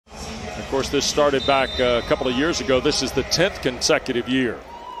course, this started back a couple of years ago. This is the 10th consecutive year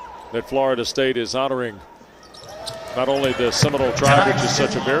that Florida State is honoring not only the Seminole tribe, which is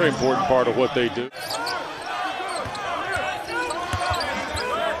such a very important part of what they do.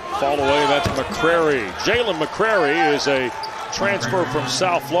 Fall away, that's McCrary. Jalen McCrary is a transfer from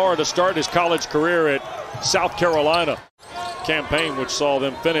South Florida, started his college career at South Carolina. Campaign which saw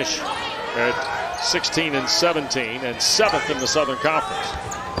them finish at 16-17 and 7th in the Southern Conference.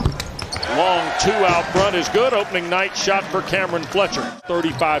 Long two out front is good. Opening night shot for Cameron Fletcher.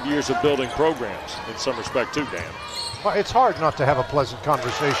 35 years of building programs in some respect too, Dan. Well, it's hard not to have a pleasant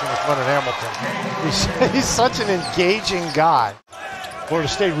conversation with Leonard Hamilton. He's such an engaging guy. Florida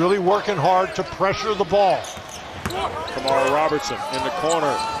State really working hard to pressure the ball. Kamara Robertson in the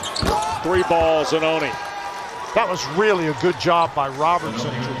corner. 3 balls, Zanoni. That was really a good job by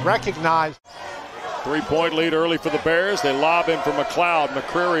Robertson to recognize. 3-point lead early for the Bears. They lob in for McLeod.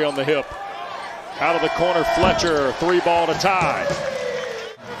 McCrary on the hip. Out of the corner, Fletcher. 3-ball to tie.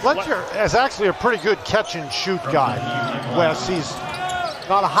 Fletcher is actually a pretty good catch-and-shoot guy, Wes. He's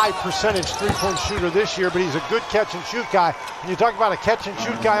not a high percentage three-point shooter this year, but he's a good catch-and-shoot guy. When you talk about a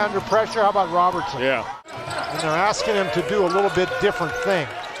catch-and-shoot guy under pressure, how about Robertson? Yeah. And they're asking him to do a little bit different thing.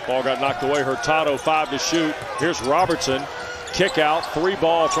 Ball got knocked away. Hurtado 5 to shoot. Here's Robertson. Kick out.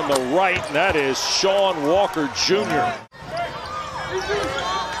 3-ball from the right, and that is Sean Walker Jr.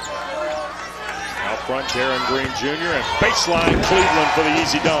 Out front, Darren Green Jr. and baseline Cleveland for the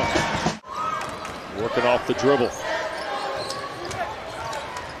easy dunk. Working off the dribble.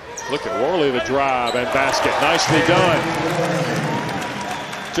 Look at Worley, the drive and basket. Nicely done.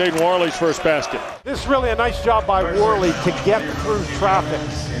 Jaden Worley's first basket. This is really a nice job by Worley to get through traffic.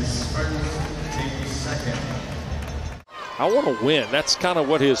 I want to win. That's kind of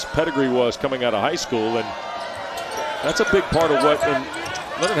what his pedigree was coming out of high school, and that's a big part of what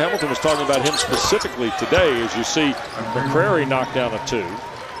Leonard Hamilton was talking about him specifically today. As you see, McCrary knocked down a 2.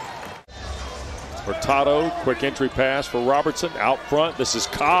 Hurtado, quick entry pass for Robertson. Out front, this is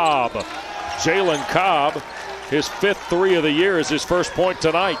Cobb. Jalen Cobb, his 5th 3 of the year, is his first point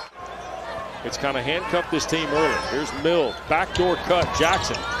tonight. It's kind of handcuffed this team early. Here's Mills, backdoor cut,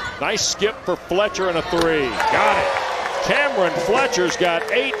 Jackson. Nice skip for Fletcher and a 3. Got it. Cameron Fletcher's got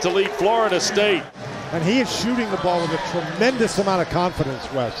 8 to lead Florida State. And he is shooting the ball with a tremendous amount of confidence,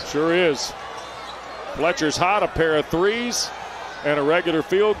 Wes. Sure is. Fletcher's hot, a pair of 3s and a regular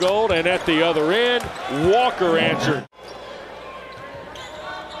field goal, and at the other end, Walker answered.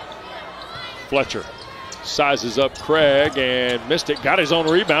 Fletcher sizes up Craig and missed it, got his own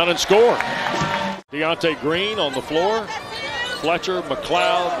rebound and scored. Deontay Green on the floor. Fletcher,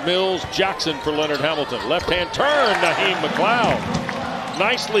 McLeod, Mills, Jackson for Leonard Hamilton. Left-hand turn, Naheem McLeod.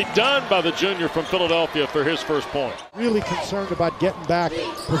 Nicely done by the junior from Philadelphia for his first point. Really concerned about getting back,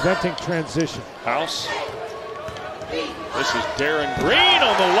 preventing transition. House. This is Darren Green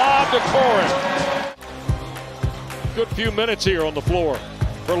on the lob to Corin. Good few minutes here on the floor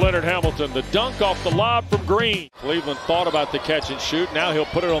for Leonard Hamilton. The dunk off the lob from Green. Cleveland thought about the catch and shoot. Now he'll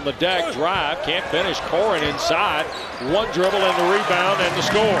put it on the deck. Drive, can't finish. Corin inside. 1 dribble and the rebound and the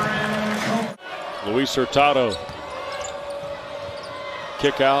score. Luis Hurtado.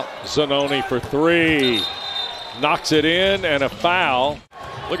 Kick out. Zanoni for 3. Knocks it in and a foul.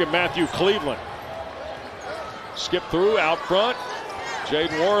 Look at Matthew Cleveland. Skip through, out front.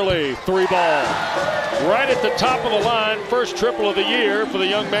 Jaden Worley, 3-ball. Right at the top of the line, first triple of the year for the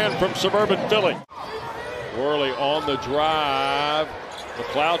young man from suburban Philly. Worley on the drive.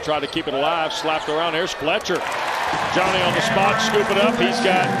 McLeod tried to keep it alive, slapped around. Here's Fletcher. Johnny on the spot, scoop it up. He's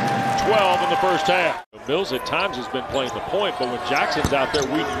got 12 in the first half. Mills at times has been playing the point, but when Jackson's out there,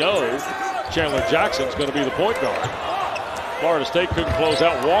 we know Chandler Jackson's going to be the point guard. Florida State couldn't close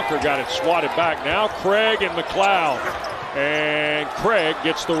out. Walker got it swatted back. Now Craig and McLeod. And Craig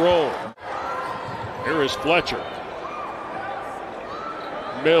gets the roll. Here is Fletcher.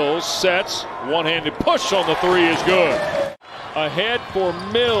 Mills sets. One-handed push on the 3 is good. Ahead for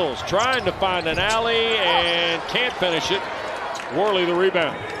Mills. Trying to find an alley and can't finish it. Worley the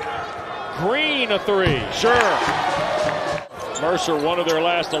rebound. Green a 3. Sure. Mercer, one of their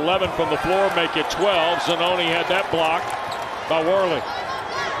last 11 from the floor, make it 12. Zanoni had that blocked by Worley.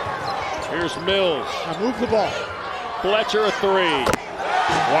 Here's Mills. Now move the ball. Fletcher a 3.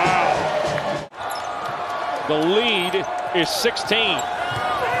 Wow. The lead is 16.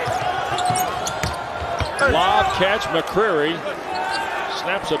 Lob catch, McCrary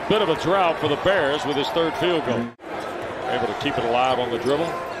snaps a bit of a drought for the Bears with his 3rd field goal. Able to keep it alive on the dribble.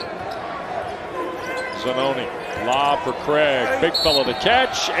 Zanoni, lob for Craig. Big fella to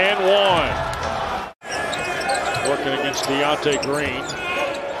catch and 1. Working against Deontay Green.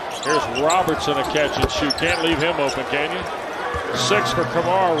 Here's Robertson, a catch and shoot. Can't leave him open, can you? 6 for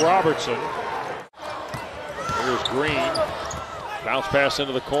Kamar Robertson. Here's Green. Bounce pass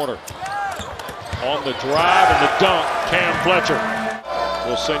into the corner. On the drive and the dunk, Cam Fletcher.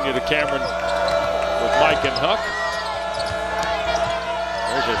 We'll send you to Cameron with Mike and Huck.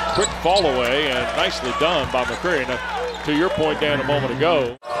 There's a quick fall away and nicely done by McCreary. Now, to your point, Dan, a moment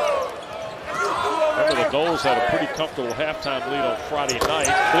ago, remember the Noles had a pretty comfortable halftime lead on Friday night.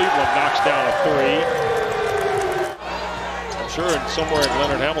 Cleveland knocks down a 3. I'm sure somewhere in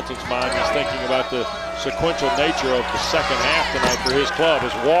Leonard Hamilton's mind he's thinking about the sequential nature of the second half tonight for his club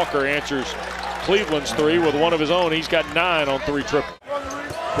as Walker answers Cleveland's 3 with one of his own. He's got 9 on 3 triples.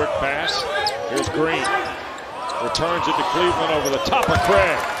 Quick pass. Here's Green. Returns it to Cleveland over the top of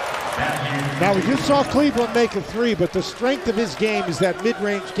Craig. Now, we just saw Cleveland make a 3, but the strength of his game is that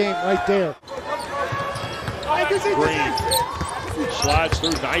mid-range game right there. Green slides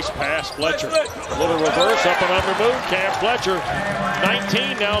through. Nice pass. Fletcher. A little reverse. Up and under move. Cam Fletcher.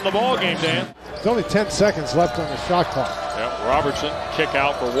 19 now in the ball game, Dan. There's only 10 seconds left on the shot clock. Yep. Robertson. Kick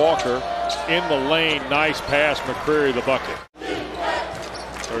out for Walker. In the lane. Nice pass. McCreary the bucket.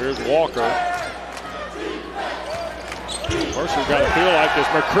 So here's Walker. Mercer got to feel like this.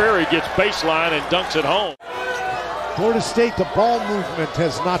 McCreary gets baseline and dunks it home. Florida State, the ball movement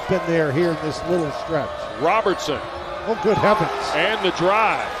has not been there here in this little stretch. Robertson. Oh, good heavens. And the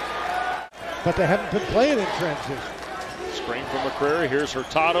drive. But they haven't been playing in transition. Screen from McCreary. Here's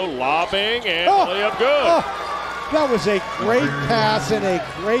Hurtado lobbing and layup good. That was a great pass and a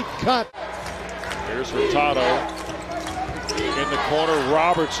great cut. Here's Hurtado. In the corner,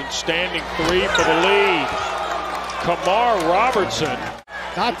 Robertson standing 3 for the lead. Kamar Robertson.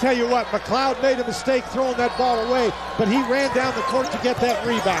 I'll tell you what, McLeod made a mistake throwing that ball away, but he ran down the court to get that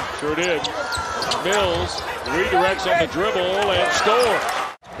rebound. Sure did. Mills redirects on the dribble and scores.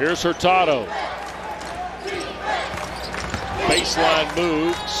 Here's Hurtado. Baseline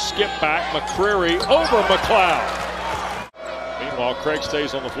move, skip back, McCreary over McLeod. Meanwhile, Craig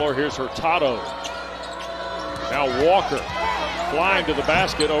stays on the floor. Here's Hurtado. Now Walker flying to the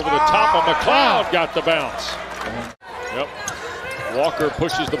basket over the top of McLeod. Got the bounce. Yep. Walker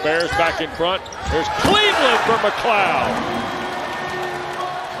pushes the Bears back in front. There's Cleveland for McLeod.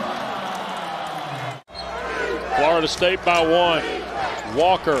 Florida State by 1.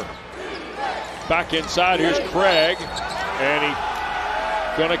 Walker back inside. Here's Craig. And he's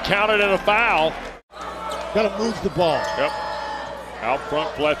going to count it in a foul. Got to move the ball. Yep. Out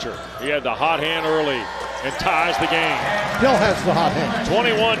front, Fletcher. He had the hot hand early and ties the game. Still has the hot hand.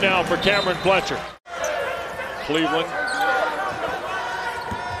 21 now for Cameron Fletcher. Cleveland.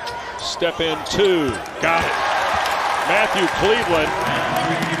 Step in 2. Got it. Matthew Cleveland.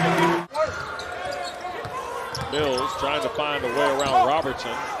 Mills trying to find a way around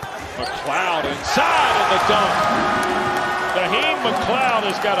Robertson. McLeod inside of the dunk. Naheem McLeod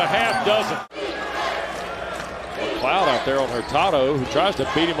has got a half dozen. McLeod out there on Hurtado, who tries to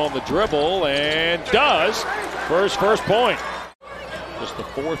beat him on the dribble and does for his first point. Just the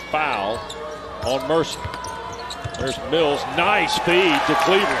 4th foul on Mercer. There's Mills. Nice feed to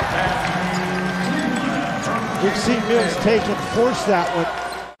Cleveland. We've seen Mills take and force that one.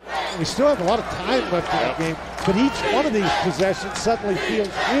 We still have a lot of time left in the game, but each one of these possessions suddenly feels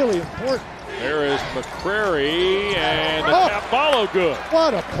really important. There is McCreary, and the tap follow good.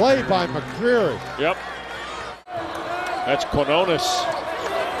 What a play by McCreary. Yep. That's Condensed.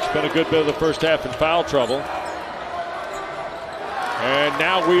 Spent a good bit of the first half in foul trouble. And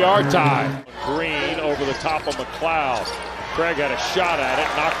now we are tied. Green over the top of McLeod. Craig had a shot at it,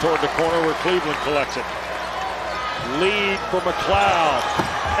 knocked toward the corner where Cleveland collects it. Lead for McLeod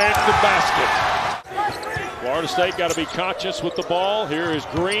and the basket. Florida State got to be conscious with the ball. Here is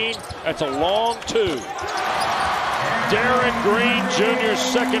Green. That's a long 2. Darren Green Jr.'s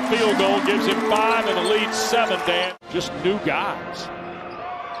second field goal gives him 5 and the lead 7, Dan. Just new guys.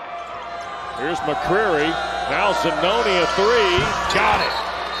 Here's McCreary. Now Zanoni a 3. Got it.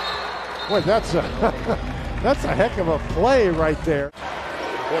 Boy, that's a heck of a play right there.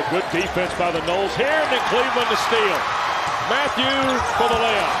 Boy, good defense by the Noles here, and then Cleveland to steal. Matthew for the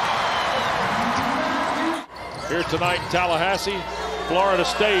layup. Here tonight in Tallahassee, Florida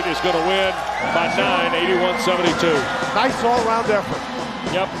State is going to win by 9, 81-72. Nice all-around effort.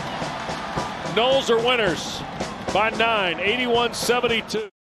 Yep. Noles are winners by 9, 81-72.